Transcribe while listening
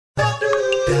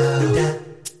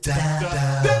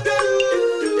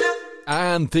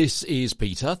And this is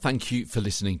Peter. Thank you for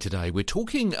listening today. We're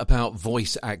talking about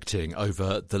voice acting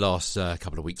over the last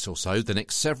couple of weeks or so, the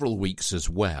next several weeks as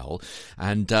well,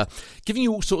 and giving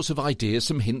you all sorts of ideas,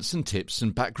 some hints and tips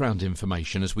and background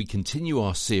information as we continue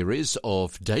our series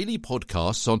of daily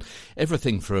podcasts on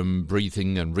everything from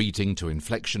breathing and reading to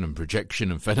inflection and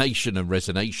projection and phonation and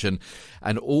resonation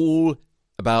and all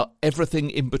about everything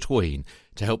in between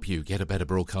to help you get a better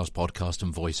broadcast, podcast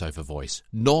and voice over voice.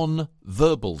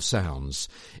 Non-verbal sounds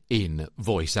in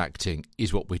voice acting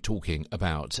is what we're talking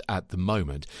about at the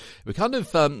moment. We're kind of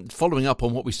following up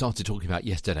on what we started talking about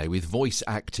yesterday with voice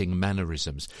acting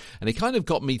mannerisms. And it kind of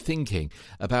got me thinking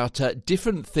about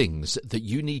different things that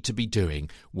you need to be doing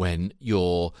when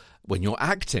you're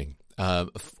acting.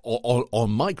 On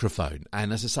microphone.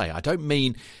 And as I say, I don't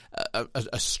mean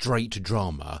a straight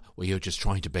drama where you're just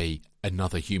trying to be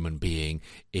another human being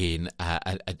in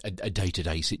a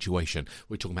day-to-day situation.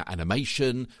 We're talking about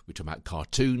animation, we're talking about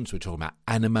cartoons, we're talking about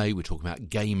anime, we're talking about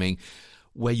gaming,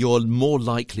 where you're more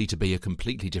likely to be a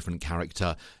completely different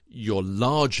character. You're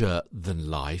larger than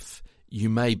life. You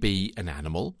may be an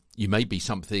animal, you may be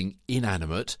something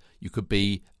inanimate, you could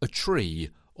be a tree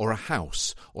or a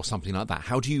house or something like that.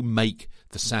 How do you make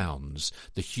the sounds,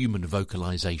 the human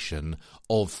vocalization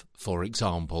of, for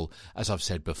example, as I've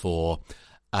said before,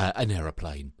 an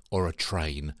aeroplane or a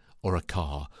train or a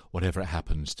car, whatever it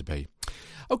happens to be?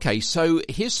 Okay, so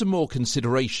here's some more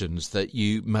considerations that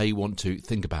you may want to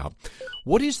think about.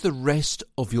 What is the rest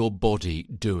of your body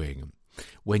doing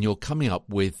when you're coming up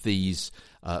with these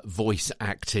voice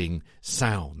acting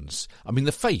sounds? I mean,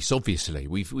 the face, obviously,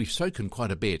 we've spoken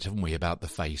quite a bit, haven't we, about the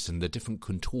face and the different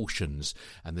contortions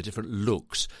and the different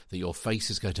looks that your face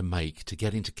is going to make to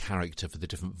get into character for the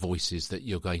different voices that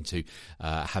you're going to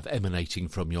have emanating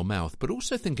from your mouth. But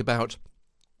also think about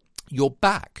your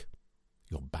back.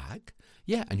 Your back?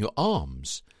 Yeah, and your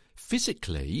arms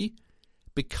physically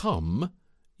become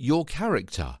your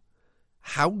character.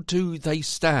 How do they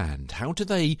stand? How do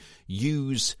they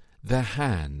use their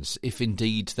hands, if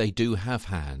indeed they do have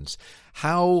hands?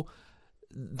 How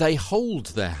they hold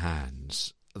their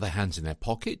hands? Are their hands in their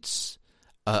pockets?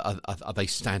 Are they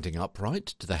standing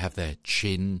upright? Do they have their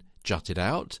chin jutted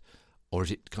out? Or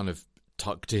is it kind of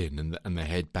tucked in and their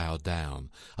head bowed down?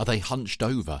 Are they hunched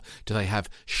over? Do they have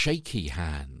shaky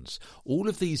hands? All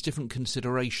of these different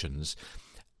considerations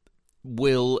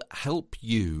will help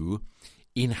you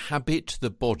inhabit the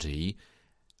body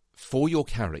for your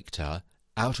character,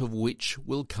 out of which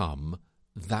will come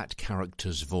that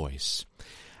character's voice.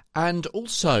 And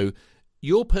also,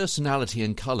 your personality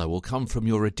and colour will come from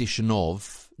your addition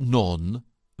of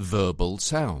non-verbal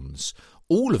sounds,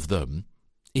 all of them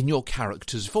in your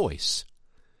character's voice.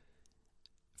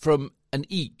 From an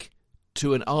eek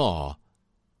to an ah,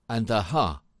 and a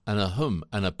ha, and a hum,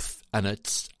 and a pf, and a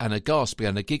tss, and a gasp,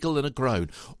 and a giggle, and a groan.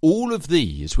 All of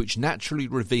these, which naturally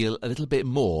reveal a little bit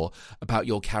more about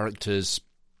your character's,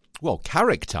 well,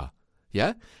 character,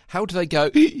 yeah? How do they go,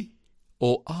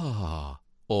 or ah,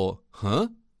 or huh,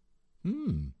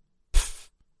 pf,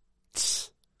 tss?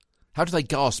 How do they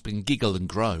gasp and giggle and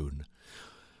groan?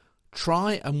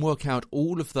 Try and work out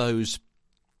all of those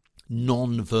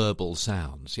non-verbal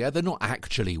sounds. Yeah, they're not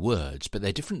actually words, but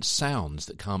they're different sounds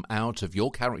that come out of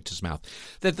your character's mouth.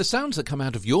 They're the sounds that come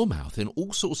out of your mouth in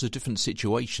all sorts of different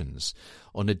situations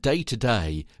on a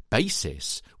day-to-day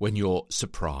basis, when you're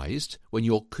surprised, when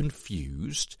you're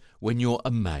confused, when you're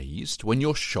amazed, when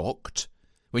you're shocked,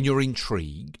 when you're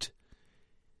intrigued,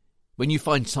 when you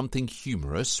find something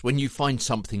humorous, when you find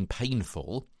something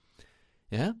painful.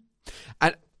 Yeah?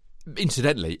 And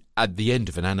incidentally, at the end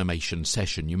of an animation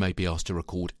session, you may be asked to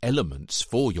record elements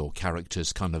for your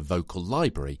character's kind of vocal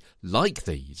library, like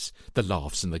these: the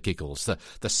laughs and the giggles,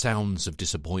 the sounds of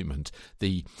disappointment,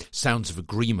 the sounds of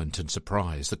agreement and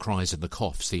surprise, the cries and the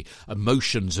coughs, the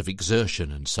emotions of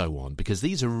exertion and so on, because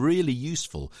these are really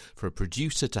useful for a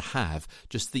producer to have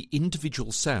just the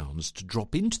individual sounds to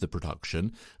drop into the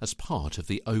production as part of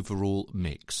the overall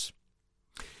mix.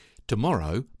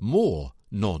 Tomorrow, more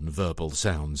non-verbal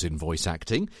sounds in voice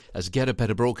acting as Get a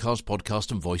Better Broadcast,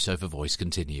 Podcast and Voice over Voice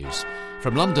continues.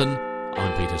 From London,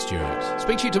 I'm Peter Stewart.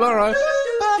 Speak to you tomorrow.